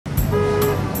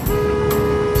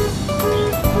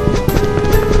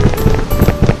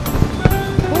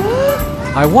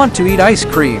I want to eat ice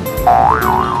cream.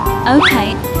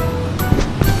 Okay.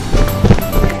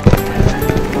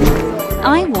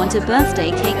 I want a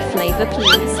birthday cake flavor,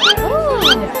 please.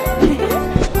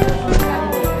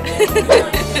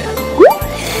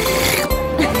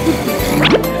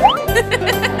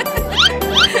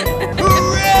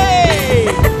 Hooray!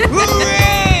 Hooray!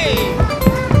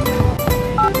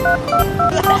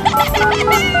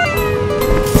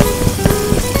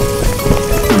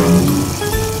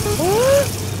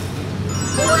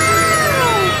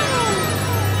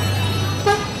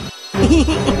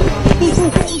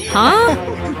 Huh?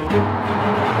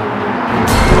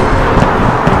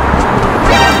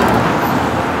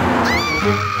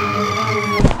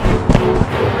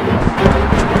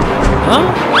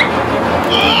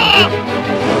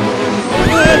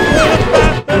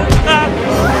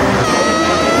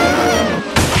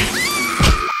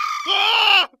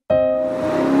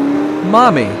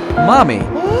 Mommy, Mommy.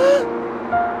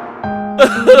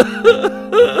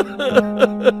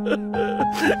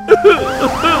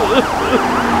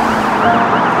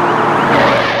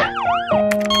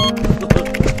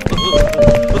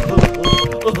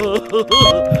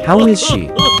 How is she,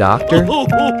 doctor?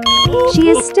 She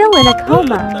is still in a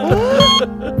coma.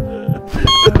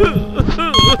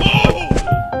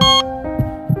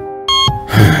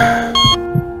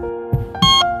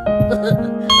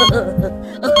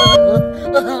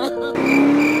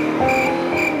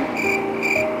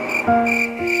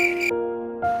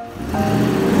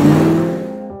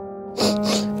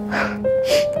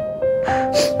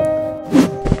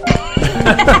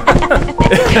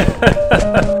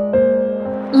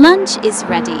 Lunch is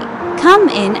ready. Come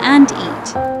in and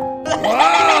eat.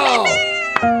 Wow!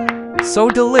 So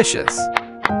delicious.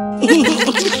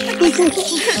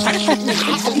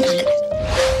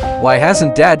 Why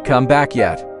hasn't Dad come back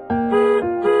yet?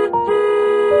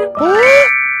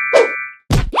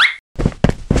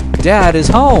 Dad is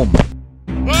home.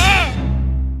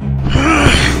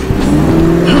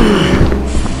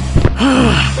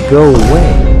 Go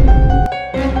away.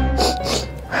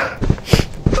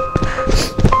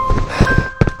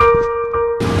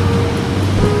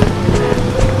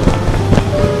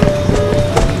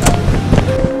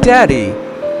 Daddy!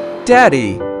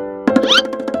 Daddy!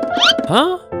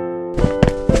 Huh?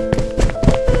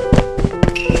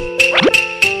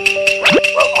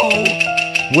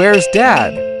 Where's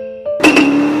Dad?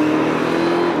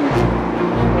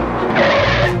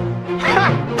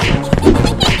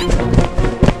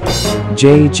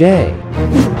 JJ.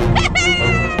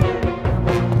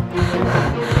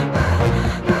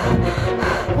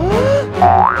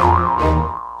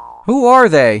 Who are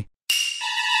they?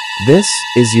 This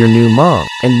is your new mom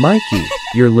and Mikey,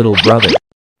 your little brother.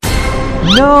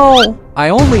 No, I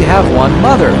only have one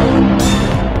mother.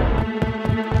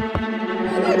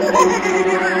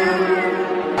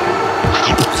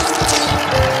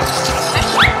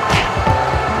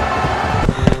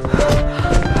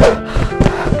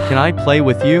 Can I play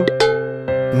with you?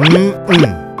 Hooray!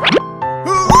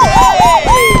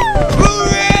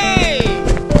 Hooray!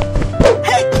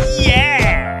 Heck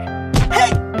yeah!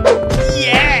 Heck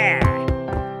yeah!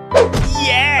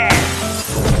 Yeah!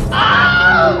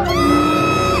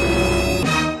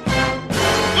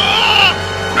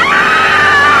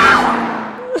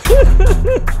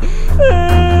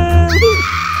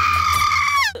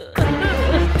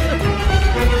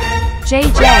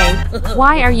 JJ,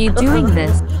 why are you doing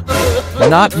this?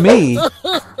 Not me.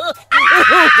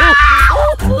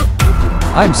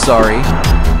 I'm sorry.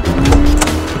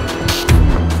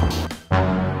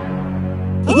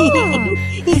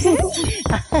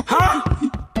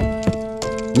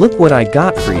 Look what I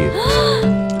got for you.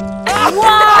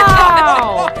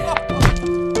 Wow!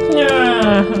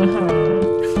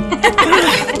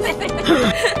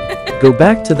 Go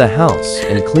back to the house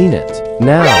and clean it,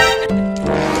 now.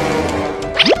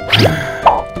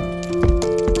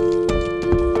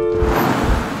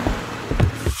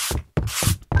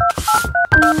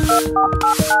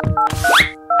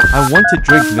 I want to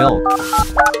drink milk.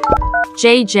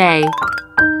 JJ,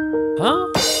 Huh?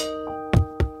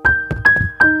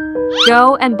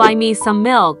 go and buy me some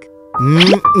milk.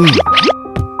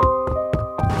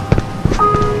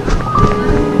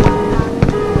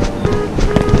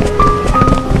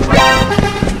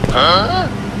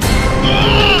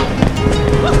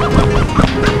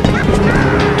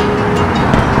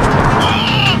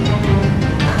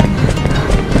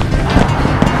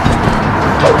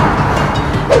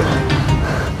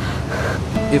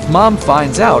 If Mom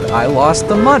finds out I lost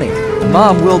the money,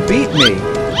 Mom will beat me.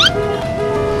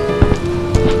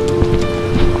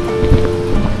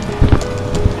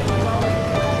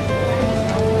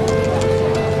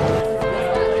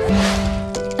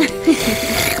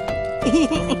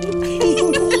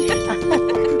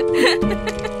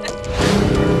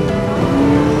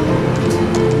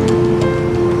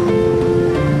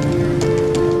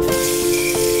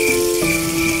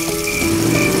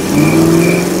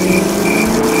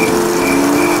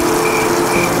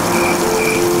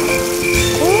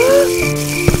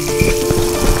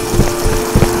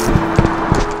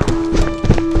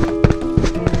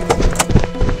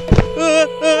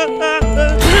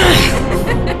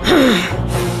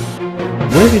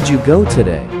 go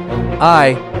today?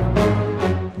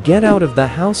 Get out of the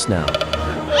house now.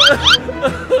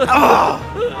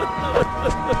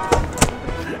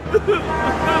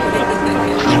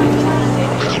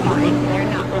 They're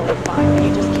not really fun.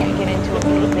 You just can't get into it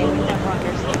because they would never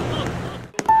understand.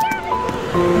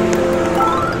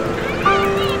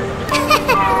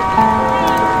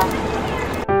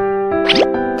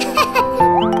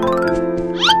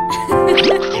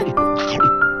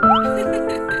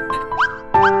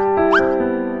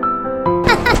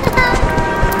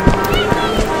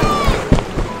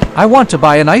 I want to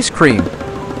buy an ice cream,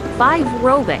 5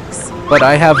 Robux. but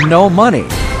I have no money.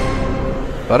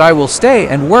 But I will stay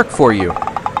and work for you.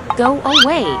 Go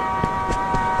away.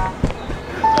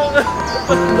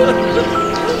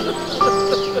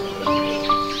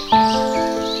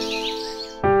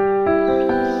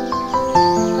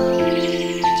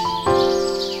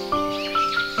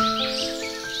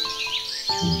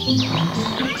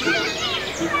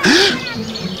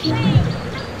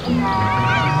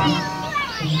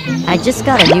 I just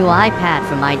got a new iPad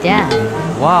from my dad.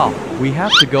 Wow, we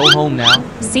have to go home now.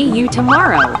 See you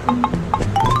tomorrow.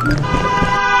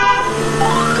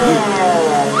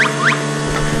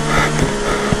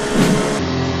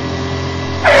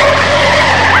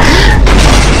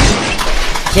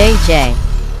 JJ.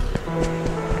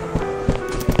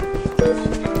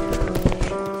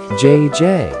 JJ.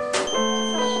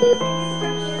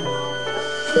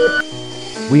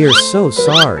 We are so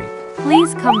sorry.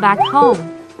 Please come back home.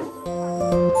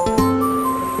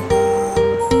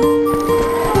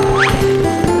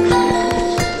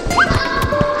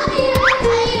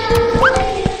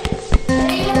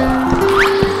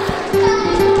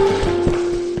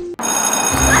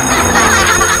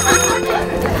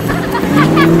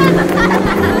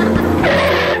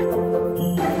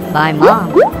 Bye,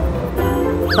 Mom.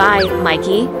 Bye,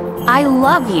 Mikey. I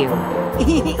love you.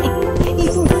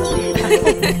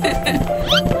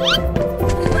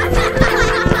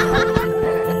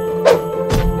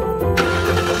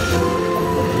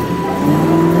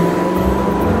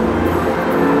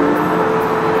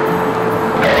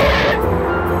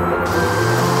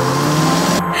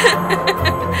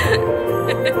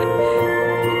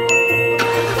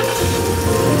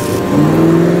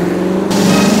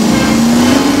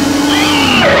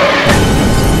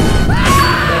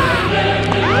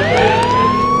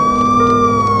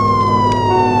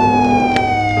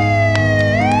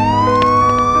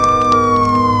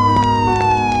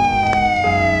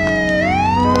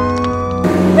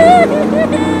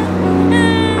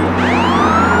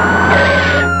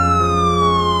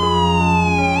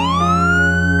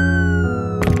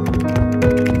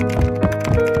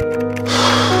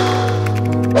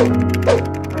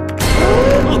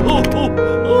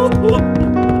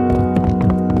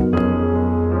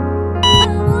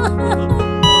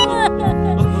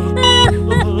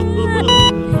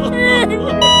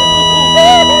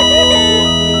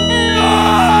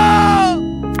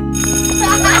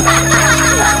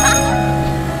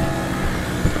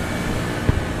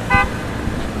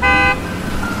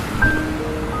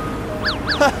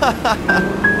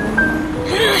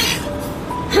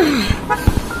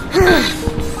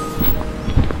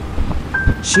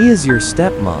 She is your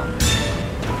stepmom.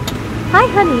 Hi,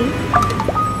 honey.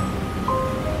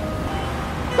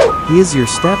 He is your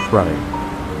stepbrother.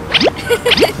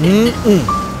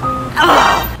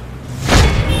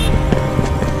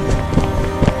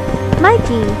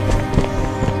 Mikey.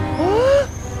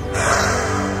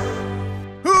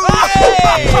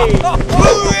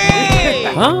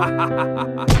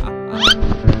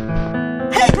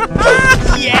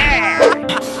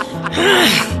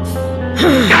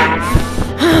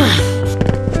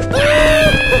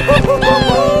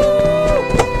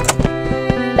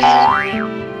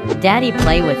 Daddy,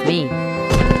 play with me.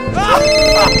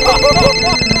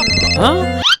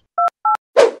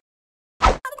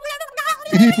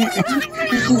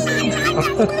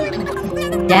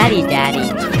 Daddy,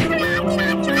 Daddy.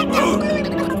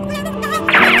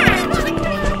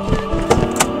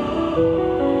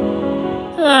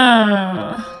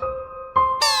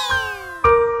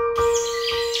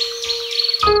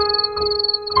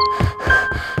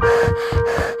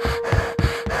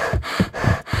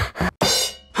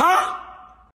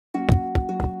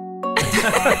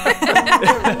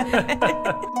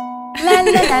 La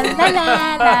la la la la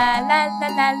la la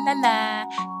la la la.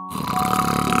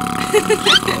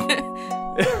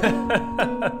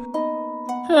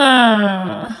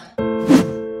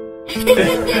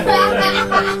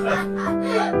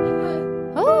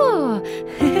 Oh.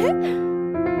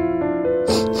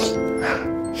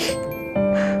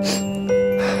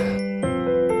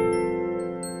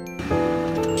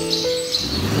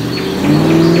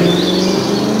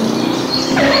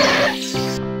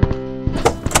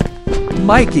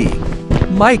 Mikey!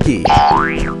 Mikey!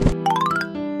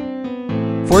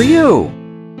 For you!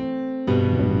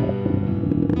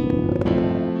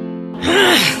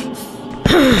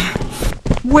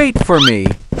 Wait for me!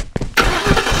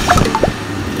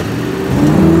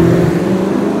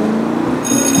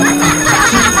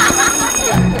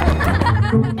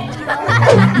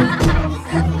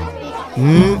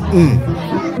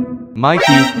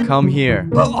 Mikey, come here.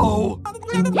 Uh-oh.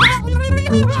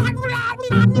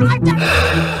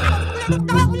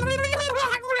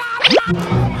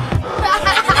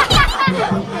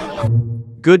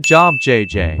 Good job,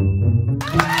 JJ.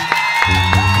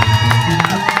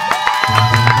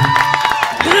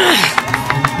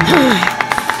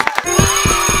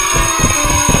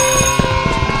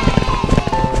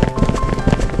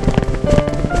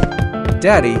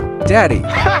 Daddy, Daddy.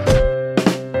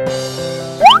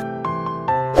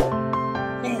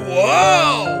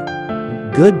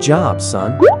 Whoa! Good job,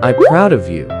 son. I'm proud of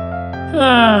you.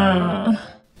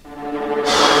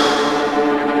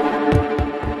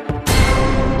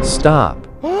 Stop.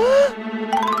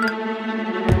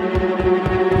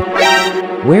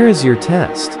 Where is your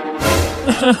test?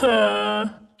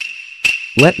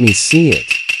 Let me see it.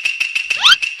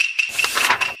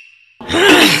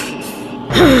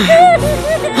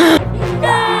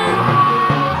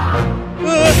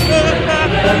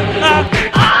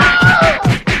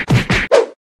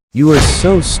 You are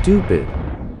so stupid.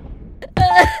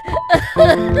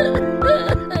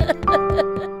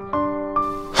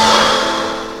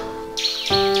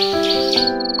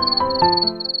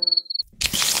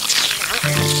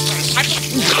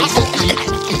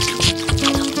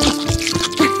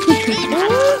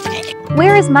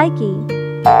 Where is Mikey?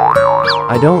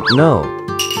 I don't know.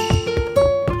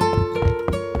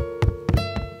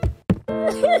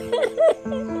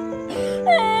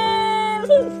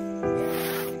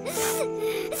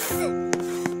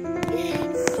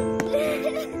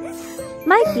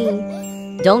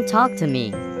 Mikey, Don't talk to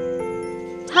me.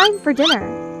 time for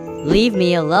dinner. Leave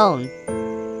me alone.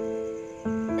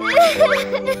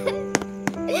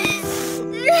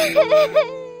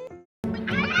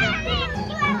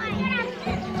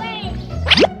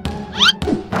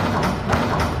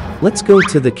 Let's go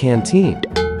to the canteen.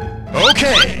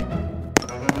 Okay.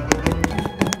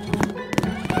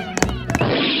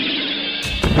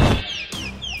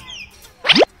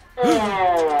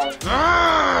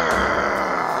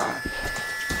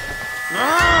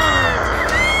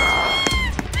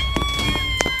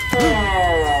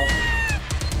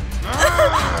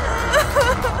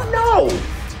 No!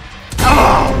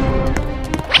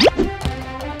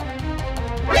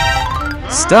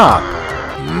 Stop!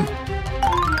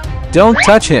 Don't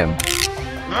touch him.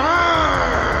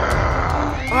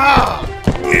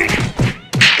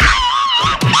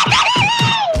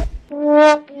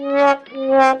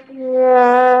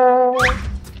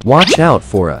 Watch out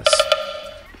for us.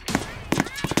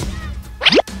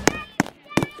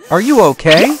 Are you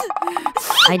okay?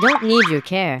 I don't need your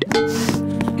care.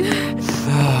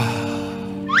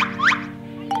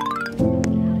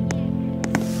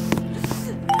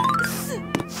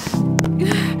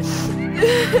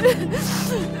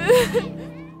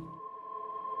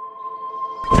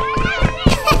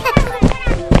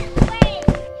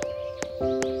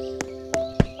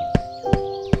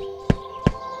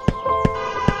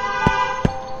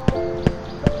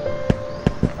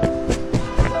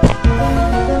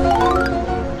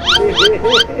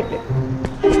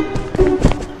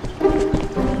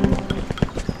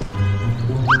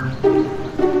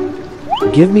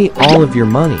 Give me all of your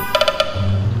money.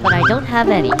 But I don't have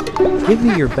any. Give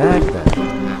me your bag then.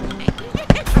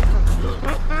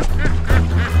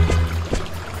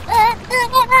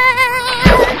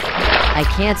 I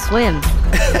can't swim.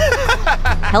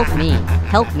 Help me.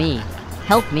 Help me.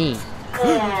 Help me.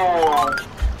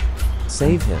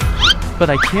 Save him. But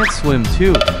I can't swim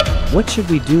too. What should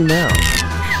we do now?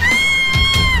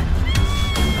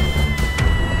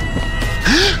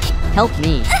 Help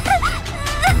me.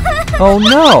 Oh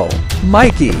no!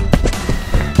 Mikey!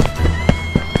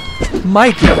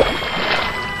 Mikey!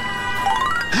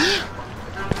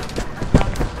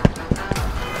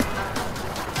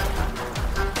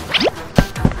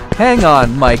 Hang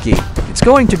on, Mikey. It's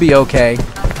going to be okay.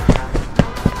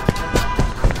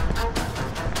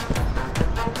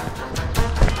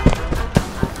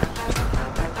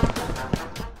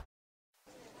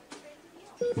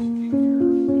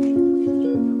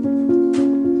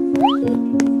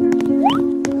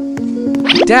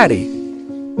 Daddy!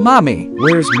 Mommy!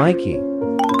 Where's Mikey?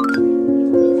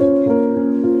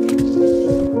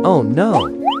 Oh no!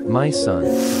 My son.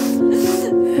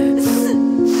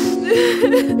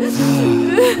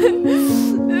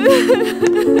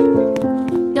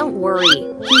 Don't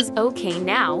worry, he's okay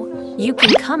now. You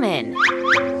can come in.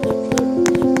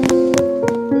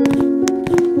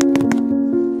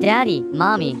 Daddy,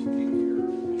 Mommy,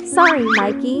 Sorry,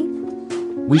 Mikey.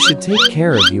 We should take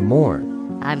care of you more.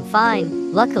 I'm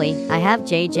fine. Luckily, I have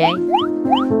JJ.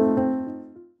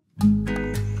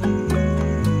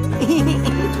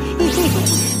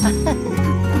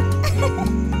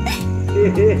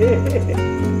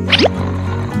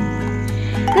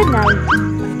 Good night.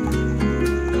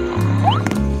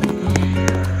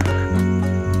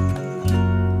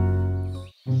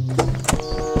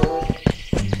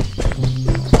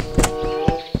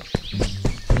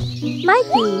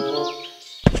 Mikey,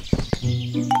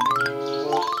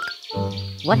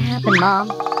 What happened,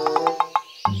 Mom?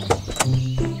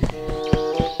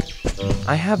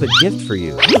 I have a gift for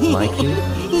you, Mikey.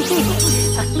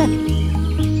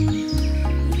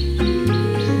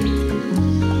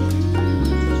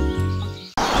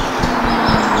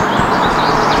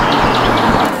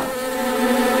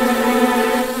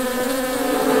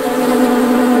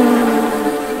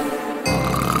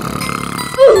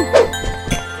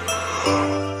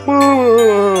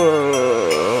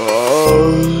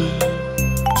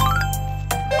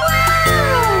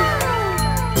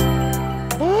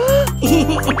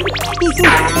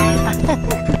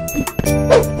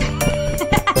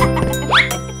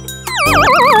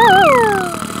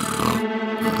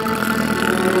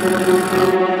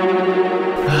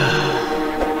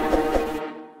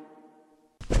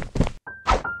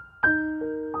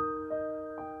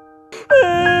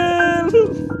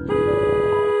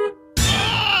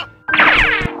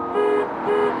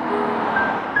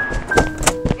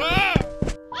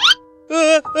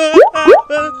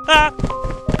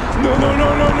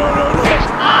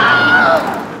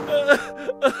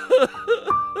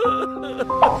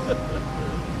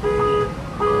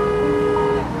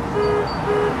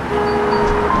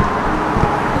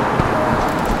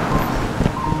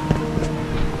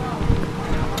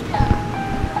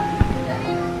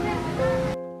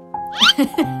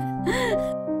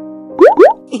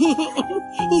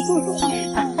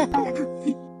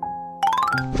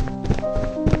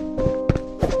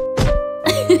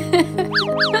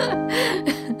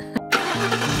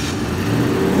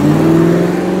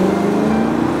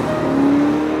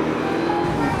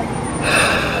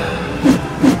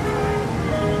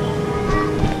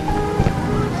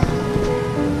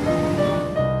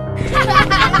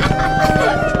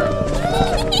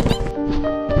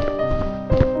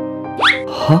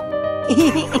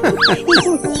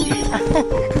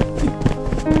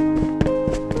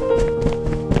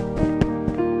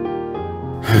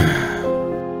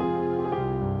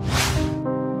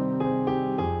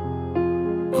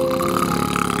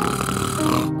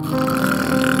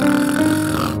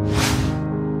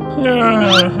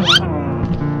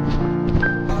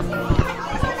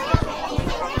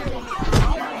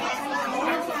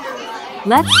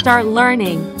 Let's start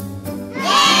learning.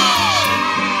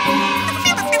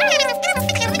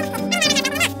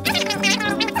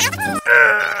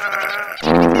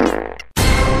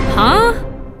 Huh?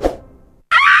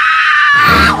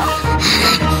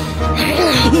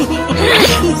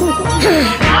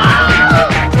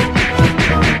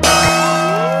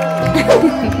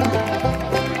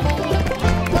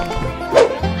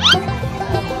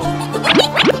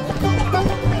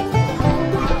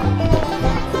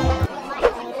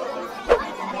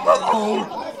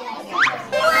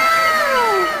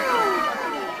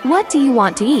 What do you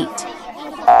want to eat?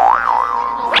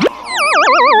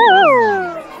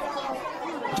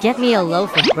 Get me a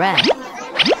loaf of bread.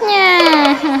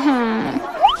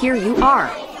 Here you are.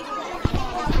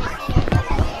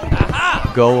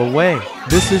 Go away.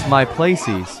 This is my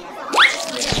places.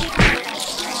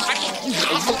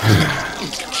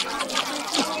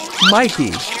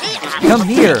 Mikey, come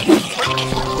here.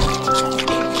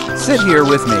 Sit here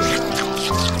with me.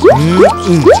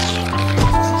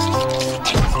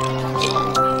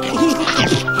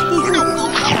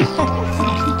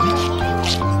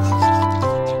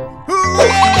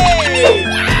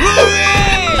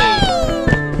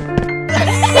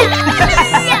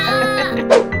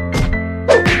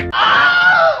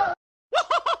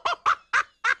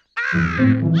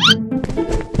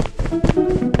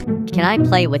 Can I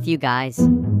play with you guys?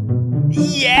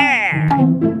 Yeah!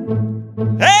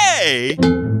 Hey!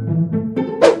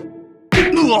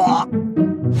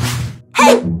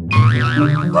 Hey!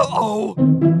 Uh-oh!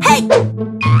 Hey!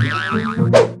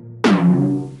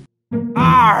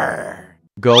 Arr!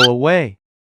 Go away.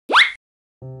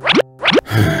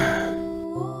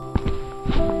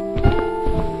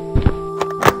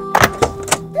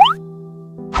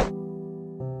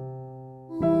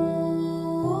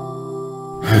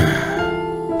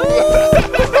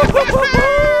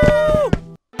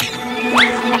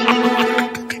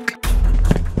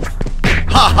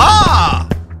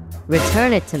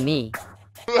 Return it to me.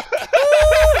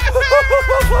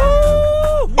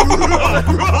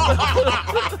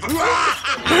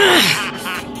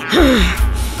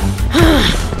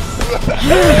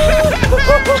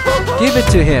 Give it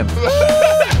to him.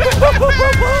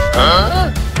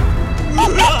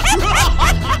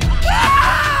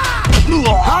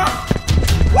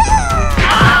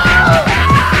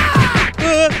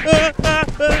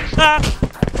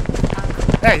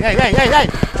 Hey!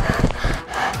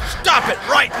 Stop it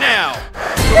right now!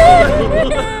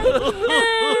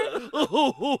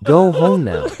 Go home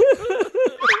now.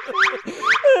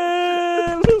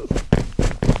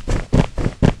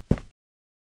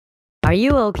 Are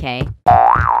you okay?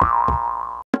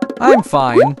 I'm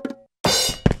fine.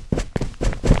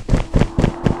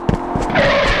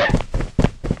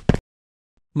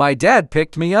 My dad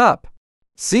picked me up.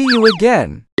 See you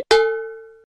again.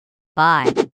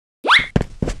 Bye.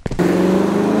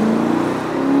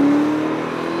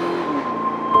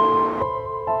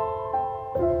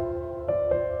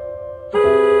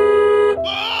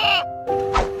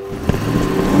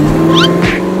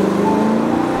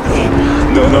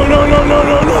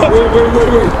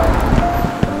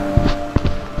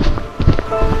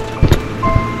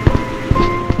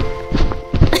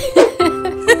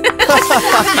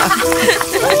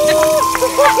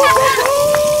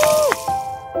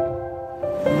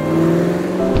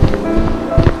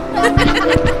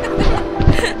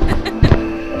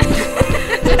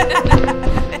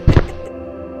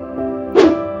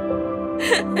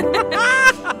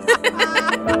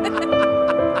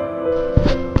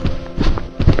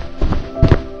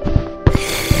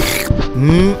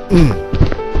 No! Wait!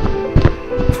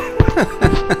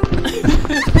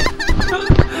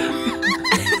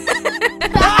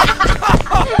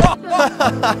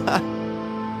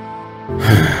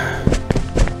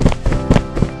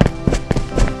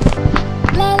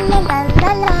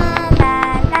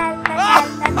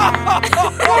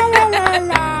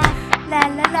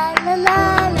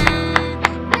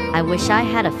 I wish I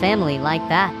had a family like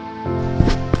that.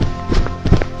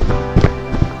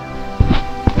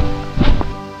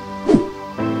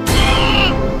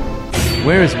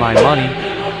 Where's my money?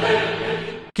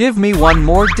 Give me one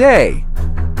more day.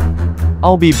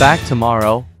 I'll be back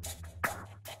tomorrow.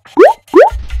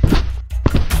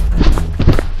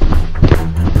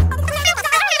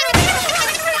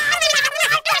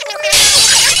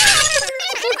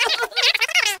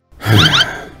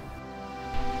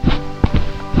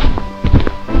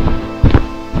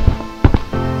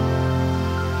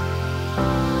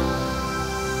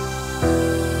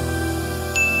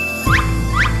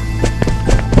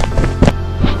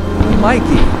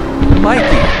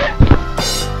 Mikey,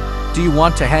 do you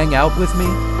want to hang out with me?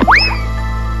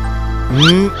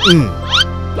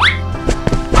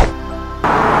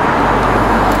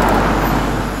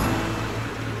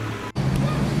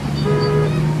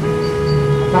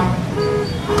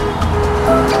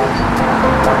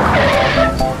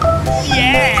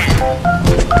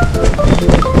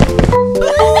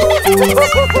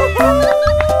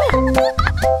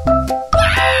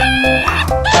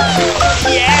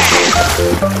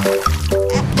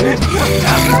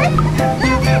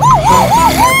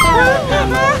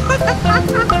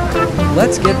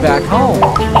 Let's get back home.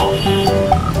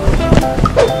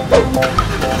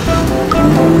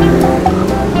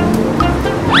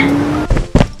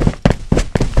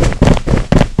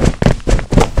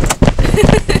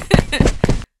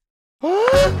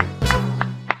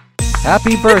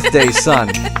 Happy birthday, son.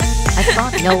 I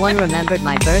thought no one remembered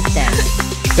my birthday.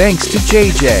 Thanks to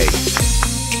JJ.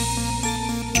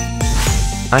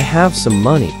 I have some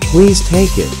money. Please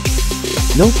take it.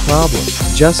 No problem.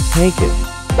 Just take it.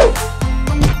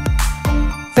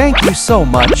 Thank you so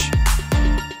much.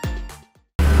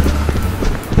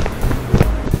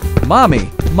 Mommy.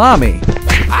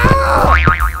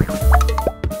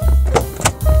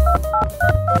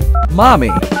 Mommy,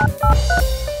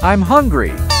 I'm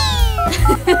hungry.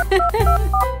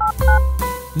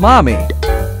 Mommy.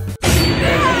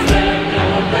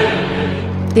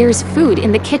 There's food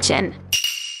in the kitchen.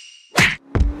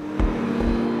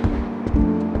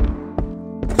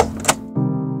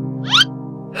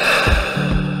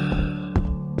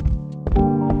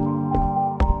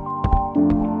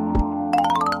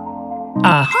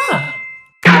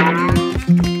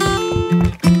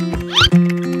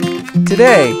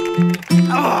 Today,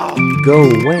 go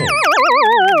away.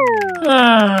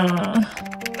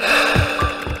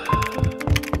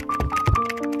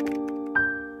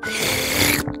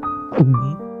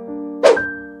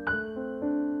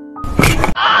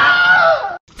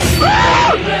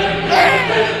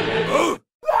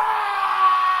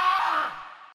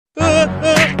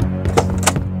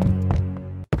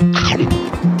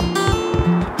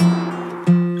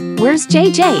 Where's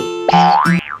JJ?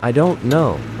 I don't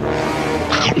know.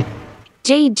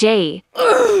 JJ.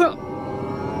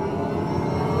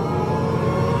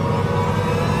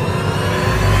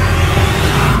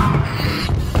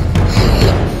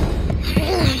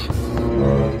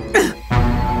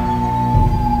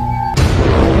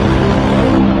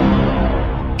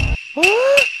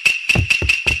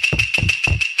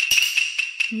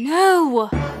 No!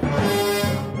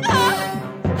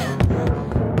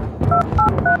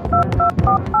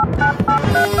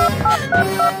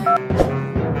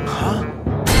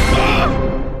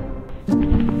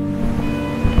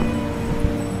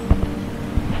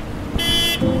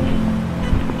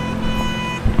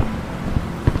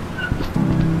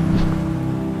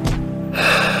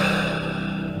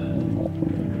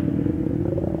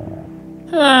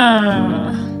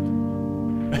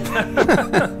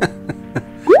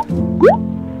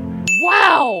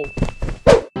 Wow!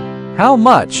 How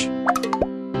much?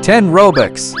 10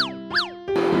 Robux.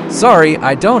 Sorry,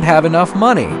 I don't have enough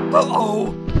money.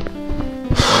 Uh-oh.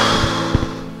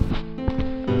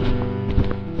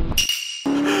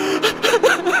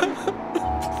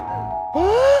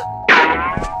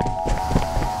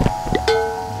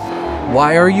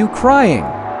 Why are you crying?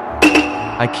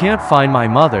 I can't find my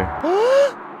mother.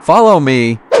 Follow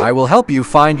me. I will help you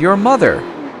find your mother.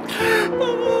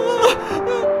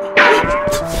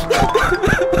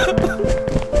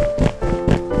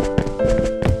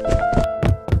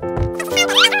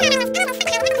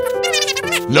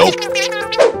 Nope.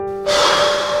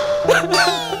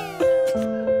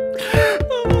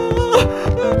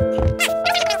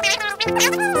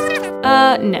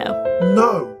 No.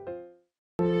 No.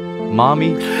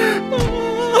 Mommy?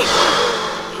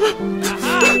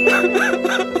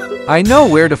 I know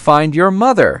where to find your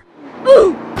mother.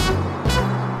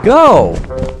 Go!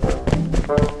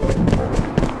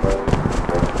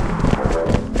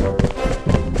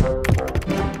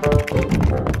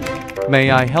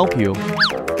 May I help you?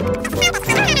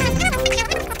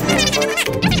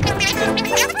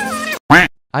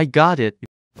 I got it.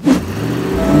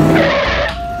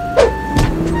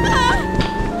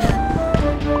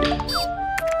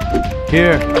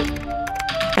 Here.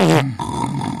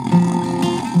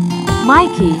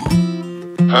 Mikey.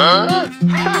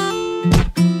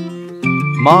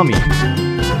 Mommy.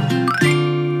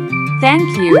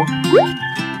 Thank you.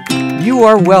 You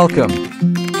are welcome.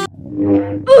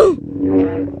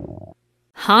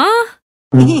 Huh?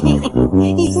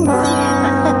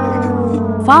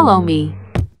 Follow me.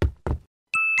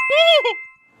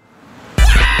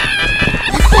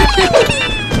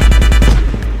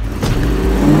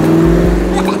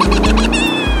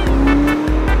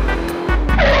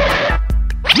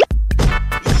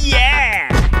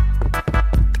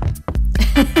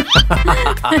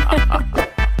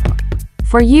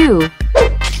 For you.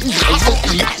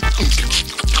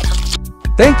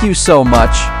 Thank you so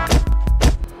much.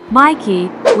 Mikey,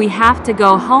 we have to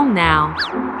go home now.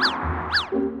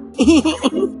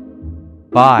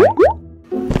 Bye.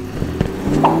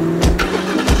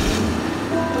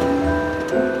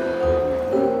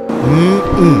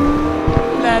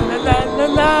 La la la la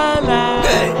la la.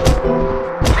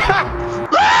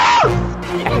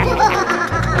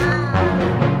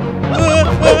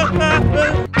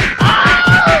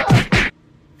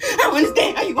 I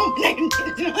understand how you want me to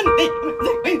understand.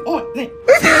 No. Wait.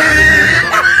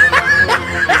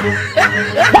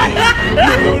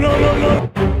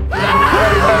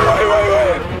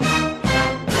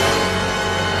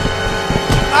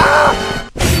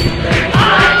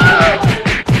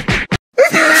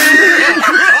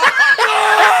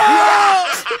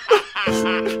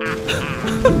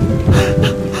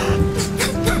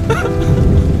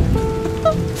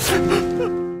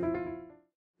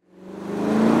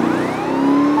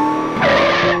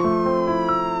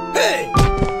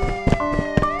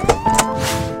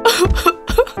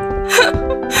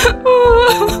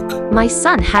 My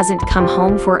son hasn't come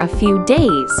home for a few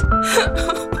days.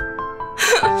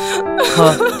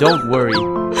 Huh, don't worry.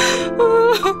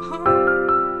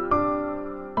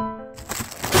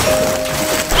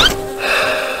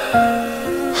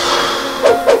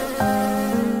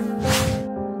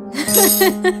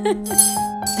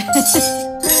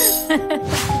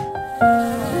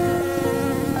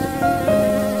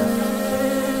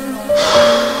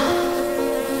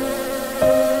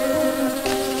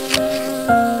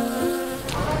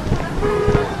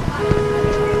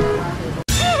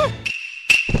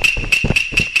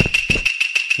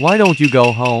 Why don't you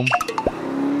go home?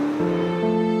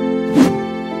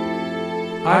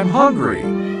 I'm hungry.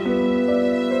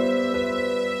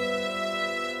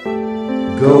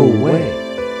 Go away.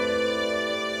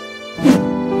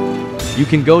 You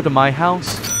can go to my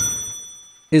house?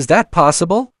 Is that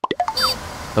possible?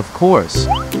 Of course.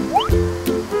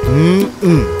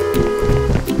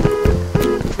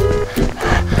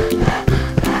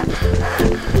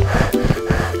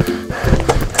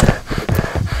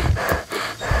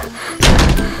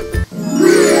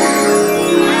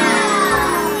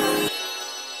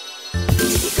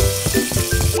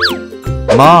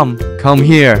 Mom, come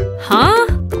here. Huh?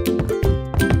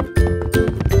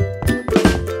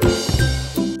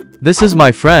 This is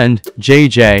my friend,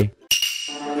 JJ.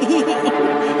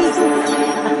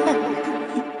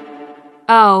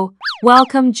 Oh,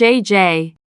 welcome,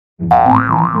 JJ.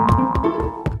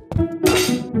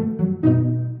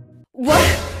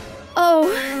 What? Oh.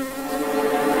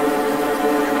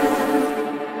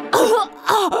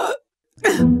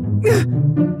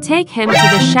 Take him to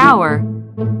the shower.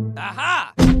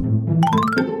 Aha!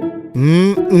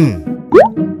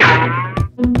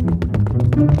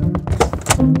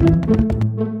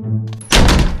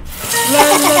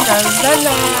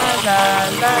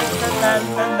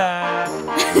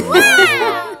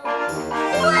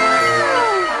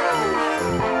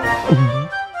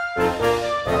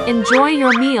 Enjoy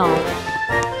your meal.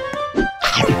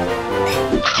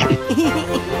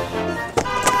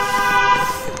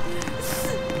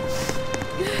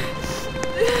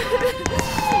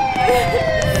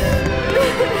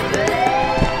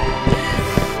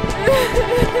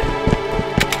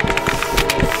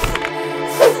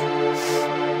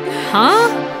 Huh?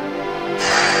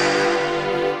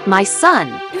 My son.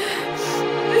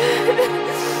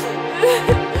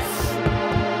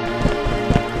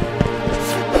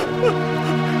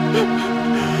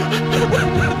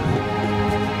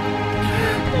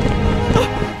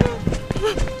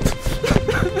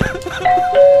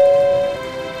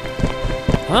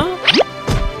 Huh?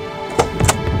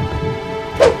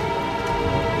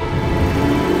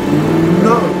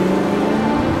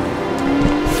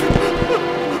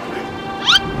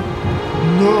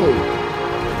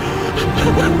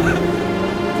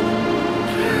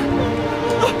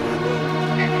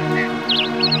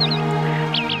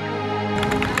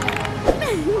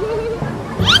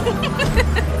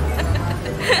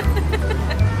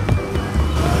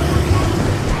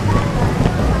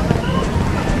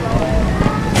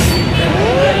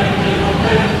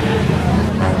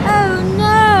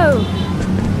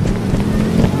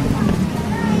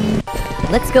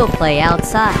 Let's go play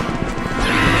outside.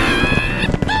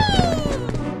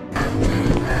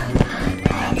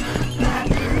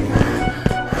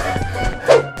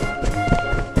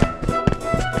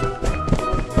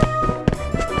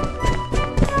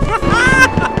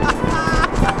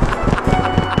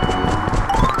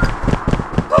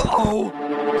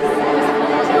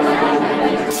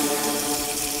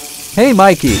 Hey,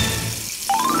 Mikey.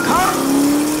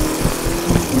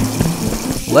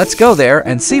 Let's go there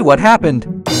and see what happened.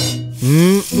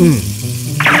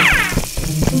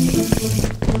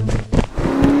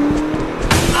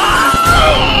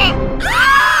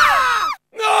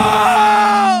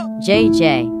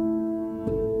 JJ.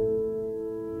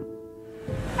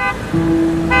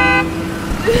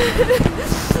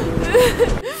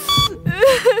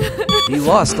 He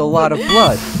lost a lot of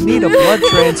blood. Need a blood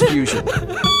transfusion.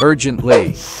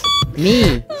 Urgently.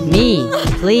 Me,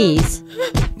 please.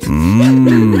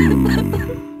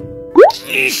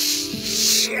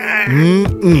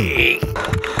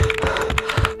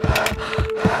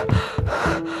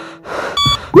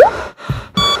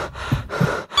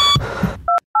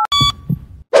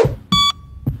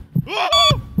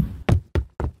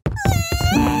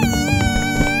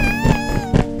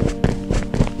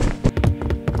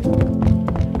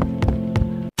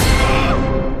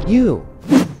 You.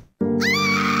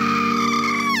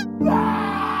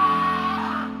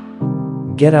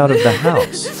 Get out of the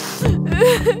house.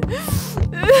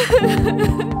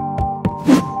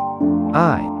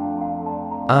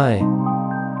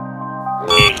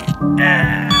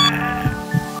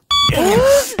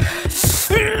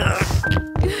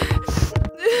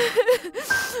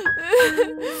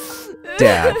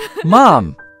 Dad.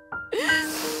 Mom.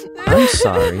 I'm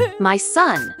sorry. My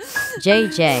son.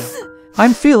 JJ.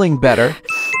 I'm feeling better.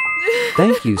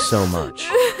 Thank you so much.